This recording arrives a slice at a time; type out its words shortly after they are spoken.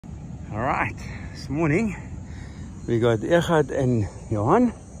All right, this morning we got Echad and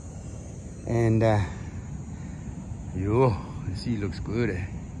Johan, and yo, the sea looks good.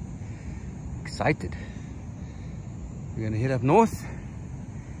 Excited. We're gonna head up north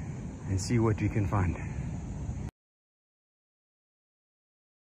and see what we can find.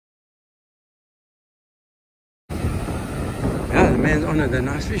 Yeah, the man's on the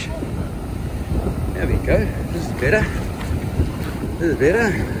nice fish. There we go. This is better. This is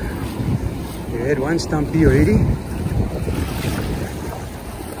better. We had one stumpy already.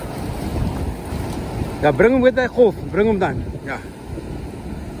 Yeah, bring him with that golf. Bring him down. Yeah.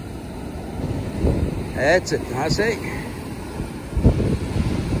 That's it. I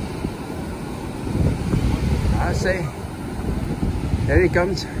say. There he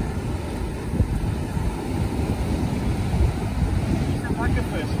comes.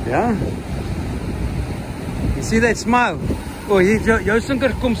 Yeah. You see that smile? Oh, jou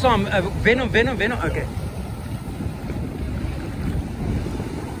sinker kom saam. Venom. Okay.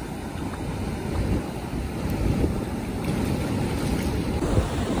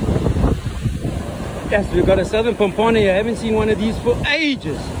 Yes, we've got a southern pompano here. I haven't seen one of these for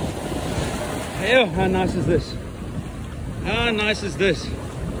ages. Oh, how nice is this? How nice is this?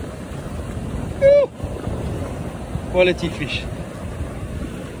 Woo! Quality fish.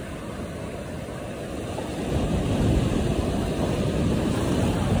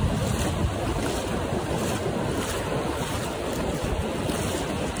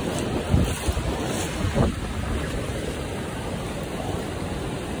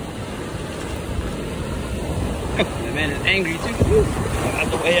 The man is angry too. Out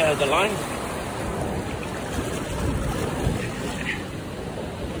the way of the line.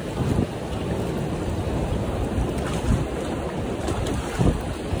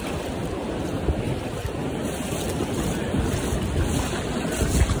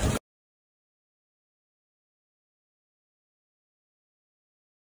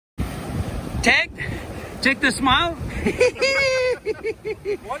 Tag, check the smile.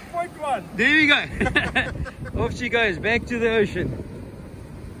 1.1. There we go. Off she goes, back to the ocean.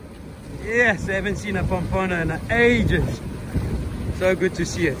 Yes, I haven't seen a pompano in ages. So good to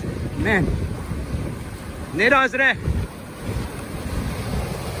see it. Man. Net as reg.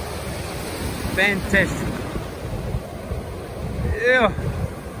 Fantastic. Yeah.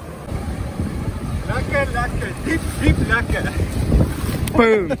 Lekker. Diep lekker.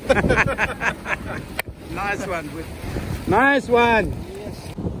 Boom. Nice one. Nice one.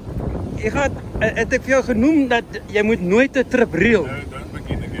 Ek het vir jou genoem dat jy moet nooit 'n trip reel. No, don't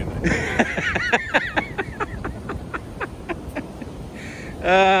begin again.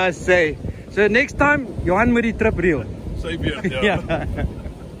 Say. So next time, Johan moet die trip reel. Save beer, yeah. Yeah.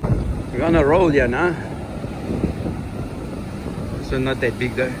 We're on a roll here now. So not that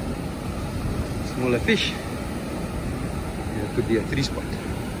big though. Smaller fish. Yeah, it could be a 3-spot.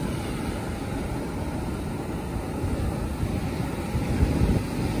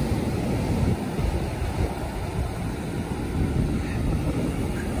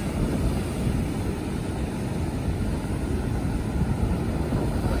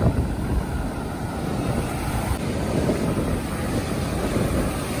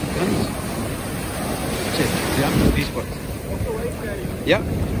 Yeah, 3-spot. Yeah.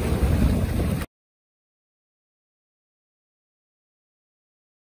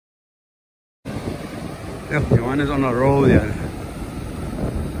 Yeah, Johan is on a roll here.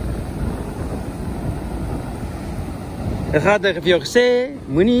 Ek het vir jou gesê,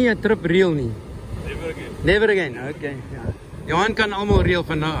 moenie 'n trip reel nie. Never again. Never again. Okay. Ja. Johan kan almal reel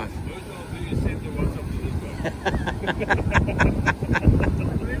van nou af. Those are you send the WhatsApp to this guy.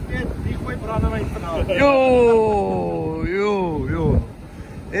 Yo.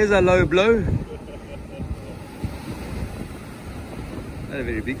 There's a low blow. Not a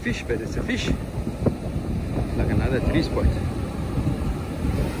very big fish, but it's a fish. Like another 3-spot.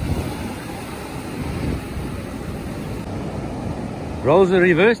 Rolls are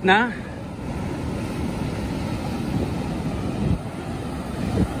reversed now.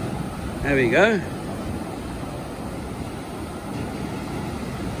 There we go.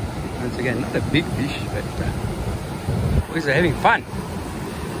 Once again, not a big fish, but boys are having fun.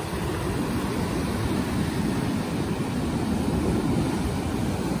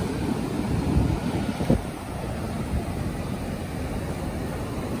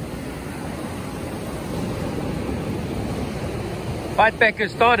 Fight back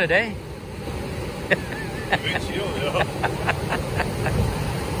has started, eh? Eventually, yeah.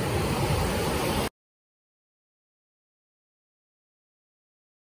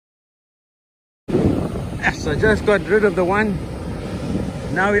 Yes, I just got rid of the one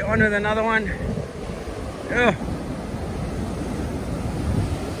Now we're on with another one. Oh.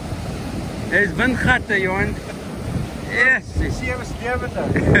 There's windgatte, Johan. Yes.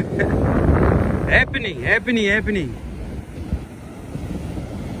 Happening.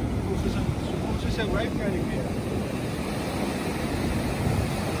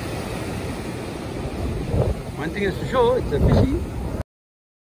 One thing is for sure, it's a fishy.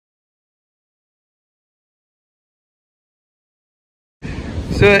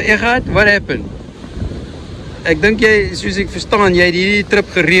 So, Egad, what happened? Ek dink jy, soos ek verstaan, jy het hierdie trip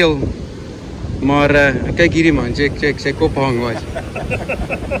gereël. Maar kyk hierdie man, check sy kop hang was.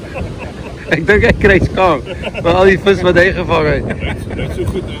 Ek dink hy kry skaam vir al die vis wat hy gevang het. Dit is so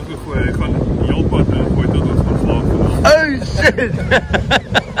goed ingegooi. Hy gaan heel pad ingooi tot ons gaan slaap vandag. Oh shit!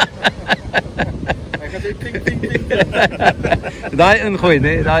 Hy gaan dit ting. Daai ingooi,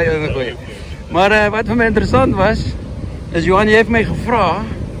 nee, daai ingooi. Maar wat vir my interessant was, is Johan, jy het my gevra,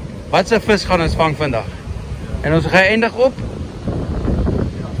 wat se vis gaan ons vang vandag? En ons gaan eindig op?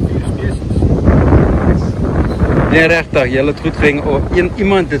 Nee, regtig, jy het goed gehengel.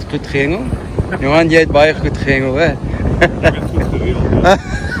 Iemand het goed gehengel. Johan, jy het baie goed gehengel, hè? Ek het goed gereeld.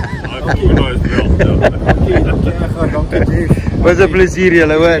 Hy organiseer wel. Was 'n plesier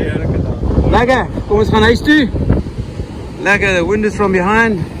julle, hoor. Lekker, kom ons gaan huis toe. Lekker, the wind is from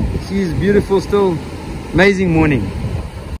behind. She is beautiful still. Amazing morning.